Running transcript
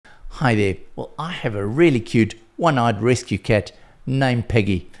Hi there. Well, I have a really cute one-eyed rescue cat named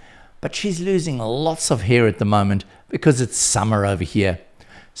Peggy, but she's losing lots of hair at the moment because it's summer over here.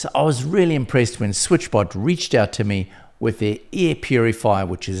 So I was really impressed when SwitchBot reached out to me with their air purifier,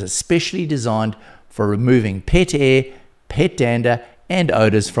 which is especially designed for removing pet air, pet dander, and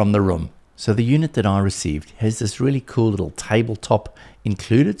odors from the room. So the unit that I received has this really cool little tabletop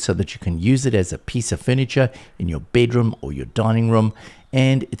included so that you can use it as a piece of furniture in your bedroom or your dining room.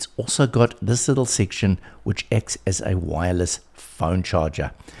 And it's also got this little section which acts as a wireless phone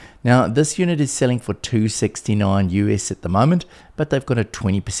charger. Now this unit is selling for $269 US at the moment, but they've got a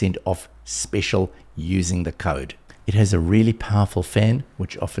 20% off special using the code. It has a really powerful fan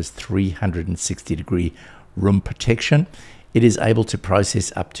which offers 360-degree room protection. It is able to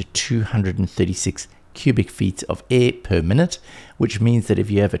process up to 236 cubic feet of air per minute, which means that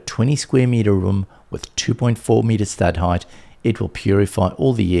if you have a 20 square meter room with 2.4 meter stud height, it will purify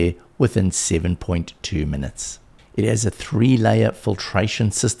all the air within 7.2 minutes. It has a 3-layer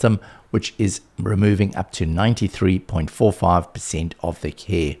filtration system which is removing up to 93.45% of the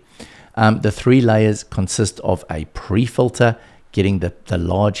hair. The 3 layers consist of a pre-filter, getting the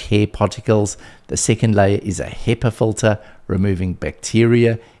large hair particles. The second layer is a HEPA filter, removing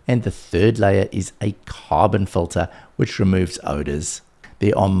bacteria, and the third layer is a carbon filter, which removes odors.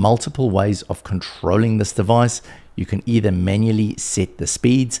 There are multiple ways of controlling this device. You can either manually set the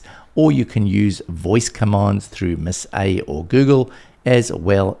speeds, or you can use voice commands through Miss A or Google, as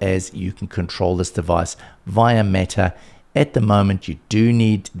well as you can control this device via Matter. At the moment, you do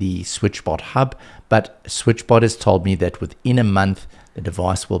need the SwitchBot hub, but SwitchBot has told me that within a month, the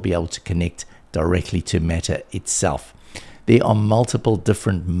device will be able to connect directly to Matter itself. There are multiple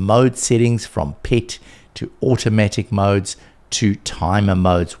different mode settings, from pet to automatic modes to timer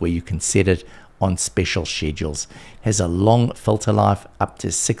modes, where you can set it on special schedules. It has a long filter life up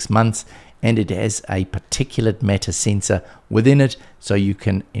to 6 months, and it has a particulate matter sensor within it, so you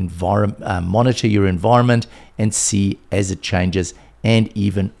can monitor your environment and see as it changes, and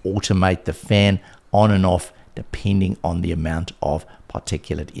even automate the fan on and off depending on the amount of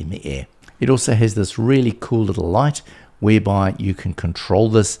particulate in the air. It also has this really cool little light whereby you can control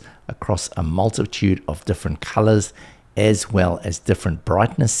this across a multitude of different colors, as well as different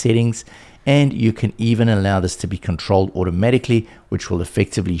brightness settings. And you can even allow this to be controlled automatically, which will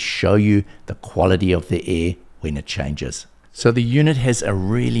effectively show you the quality of the air when it changes. So the unit has a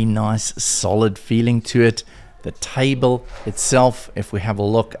really nice solid feeling to it. The table itself, if we have a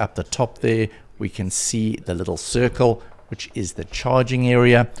look up the top there, we can see the little circle, which is the charging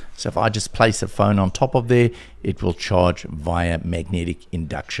area. So if I just place a phone on top of there, it will charge via magnetic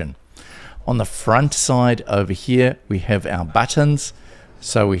induction. On the front side over here, we have our buttons.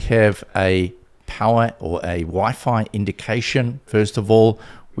 So we have a power or a Wi-Fi indication. First of all,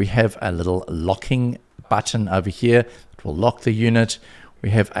 we have a little locking button over here that will lock the unit. We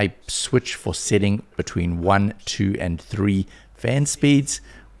have a switch for setting between 1, 2, and 3 fan speeds.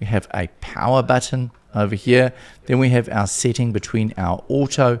 We have a power button over here. Then we have our setting between our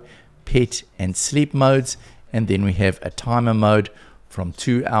auto, pet, and sleep modes. And then we have a timer mode from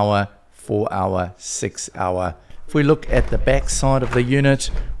 2 hour, 4 hour, 6 hour. If we look at the back side of the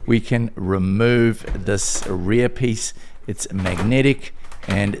unit, we can remove this rear piece. It's magnetic,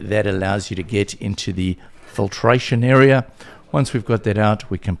 and that allows you to get into the filtration area. Once we've got that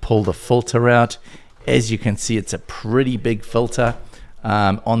out, we can pull the filter out. As you can see, it's a pretty big filter.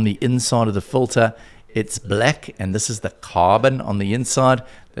 On the inside of the filter, it's black, and this is the carbon on the inside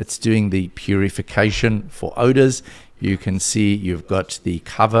that's doing the purification for odors. You can see you've got the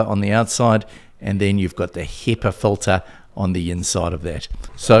cover on the outside, and then you've got the HEPA filter on the inside of that.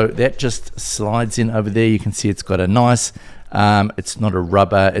 So that just slides in over there. You can see it's got a nice, it's not a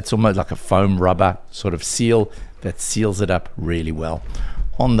rubber, it's almost like a foam rubber sort of seal that seals it up really well.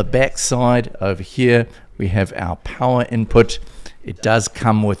 On the back side over here, we have our power input. It does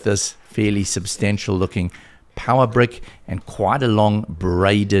come with this fairly substantial looking power brick and quite a long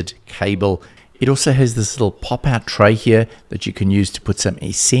braided cable. It also has this little pop-out tray here that you can use to put some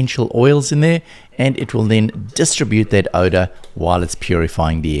essential oils in there, and it will then distribute that odor while it's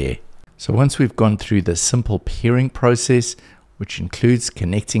purifying the air. So once we've gone through the simple pairing process, which includes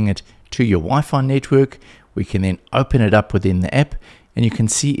connecting it to your Wi-Fi network, we can then open it up within the app, and you can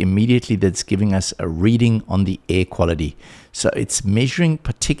see immediately that it's giving us a reading on the air quality. So it's measuring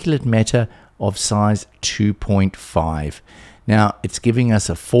particulate matter of size 2.5. Now it's giving us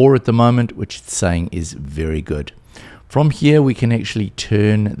a 4 at the moment, which it's saying is very good. From here, we can actually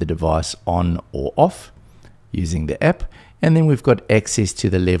turn the device on or off using the app, and then we've got access to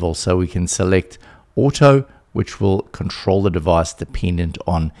the level, so we can select auto, which will control the device dependent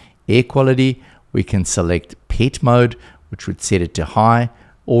on air quality, we can select pet mode, which would set it to high,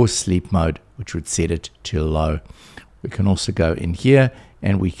 or sleep mode, which would set it to low. We can also go in here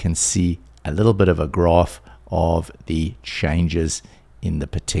and we can see a little bit of a graph of the changes in the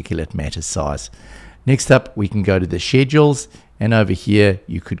particulate matter size. Next up, we can go to the schedules, and over here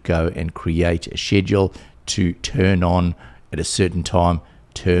you could go and create a schedule to turn on at a certain time,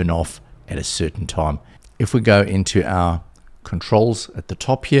 turn off at a certain time. If we go into our controls at the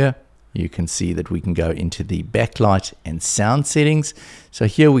top here, you can see that we can go into the backlight and sound settings. So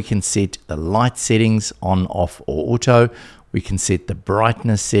here we can set the light settings on, off, or auto. We can set the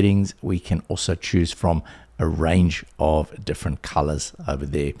brightness settings. We can also choose from a range of different colors over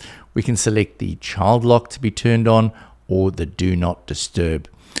there. We can select the child lock to be turned on or the do not disturb.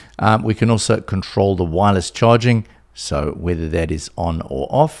 We can also control the wireless charging, so whether that is on or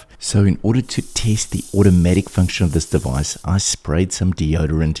off. So in order to test the automatic function of this device, I sprayed some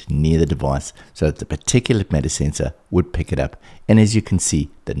deodorant near the device so that the particulate matter sensor would pick it up. And as you can see,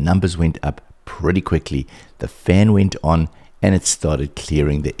 the numbers went up pretty quickly. The fan went on and it started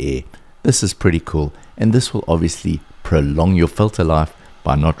clearing the air. This is pretty cool, and this will obviously prolong your filter life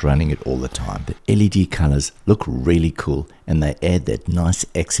by not running it all the time. The LED colors look really cool and they add that nice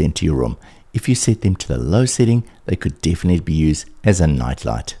accent to your room. If you set them to the low setting, they could definitely be used as a night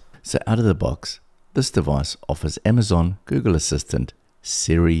light. So out of the box, this device offers Amazon, Google Assistant,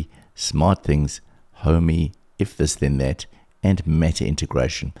 Siri, SmartThings, Homey, if this then that, and Matter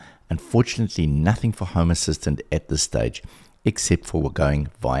integration. Unfortunately, nothing for Home Assistant at this stage, except for we're going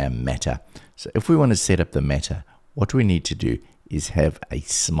via Matter. So if we want to set up the Matter, what we need to do is have a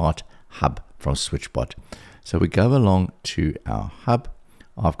smart hub from SwitchBot. So we go along to our hub.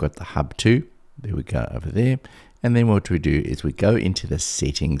 I've got the hub 2. There we go over there. And then what we do is we go into the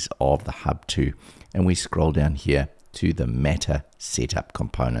settings of the hub 2 and we scroll down here to the Matter setup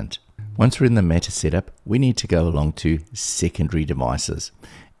component. Once we're in the Matter setup, we need to go along to secondary devices.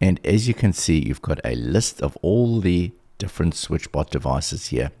 And as you can see, you've got a list of all the different SwitchBot devices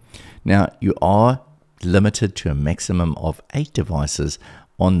here. Now you are limited to a maximum of 8 devices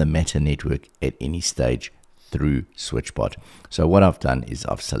on the Matter network at any stage through SwitchBot. So what I've done is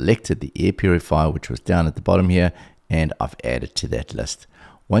I've selected the air purifier, which was down at the bottom here, and I've added to that list.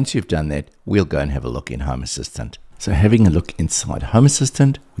 Once you've done that, we'll go and have a look in Home Assistant. So having a look inside Home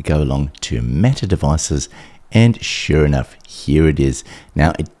Assistant, we go along to Matter devices, and sure enough, here it is.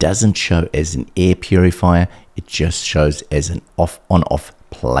 Now it doesn't show as an air purifier, it just shows as an on-off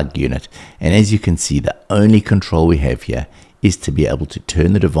plug unit. And as you can see, the only control we have here is to be able to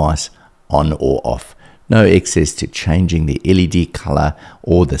turn the device on or off. No access to changing the LED color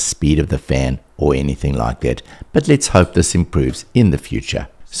or the speed of the fan or anything like that. But let's hope this improves in the future.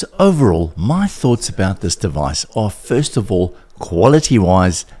 So overall, my thoughts about this device are, first of all,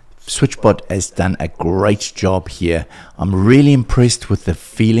 quality-wise, SwitchBot has done a great job here. I'm really impressed with the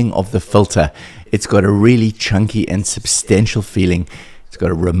feeling of the filter. It's got a really chunky and substantial feeling. It's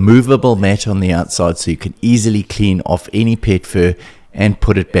got a removable mat on the outside so you can easily clean off any pet fur and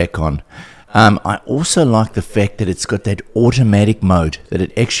put it back on. I also like the fact that it's got that automatic mode, that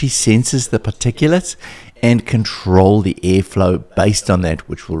it actually senses the particulates and control the airflow based on that,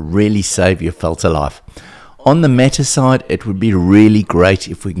 which will really save your filter life. On the Matter side, it would be really great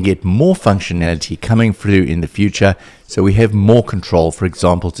if we can get more functionality coming through in the future, so we have more control, for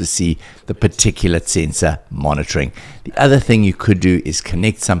example, to see the particulate sensor monitoring. The other thing you could do is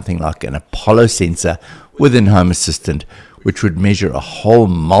connect something like an Apollo sensor within Home Assistant, which would measure a whole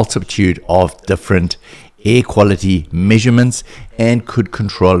multitude of different air quality measurements and could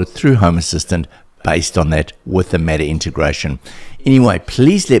control it through Home Assistant based on that with the Matter integration. Anyway,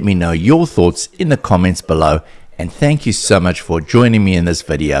 please let me know your thoughts in the comments below, and thank you so much for joining me in this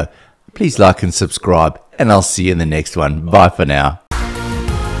video. Please like and subscribe, and I'll see you in the next one. Bye for now.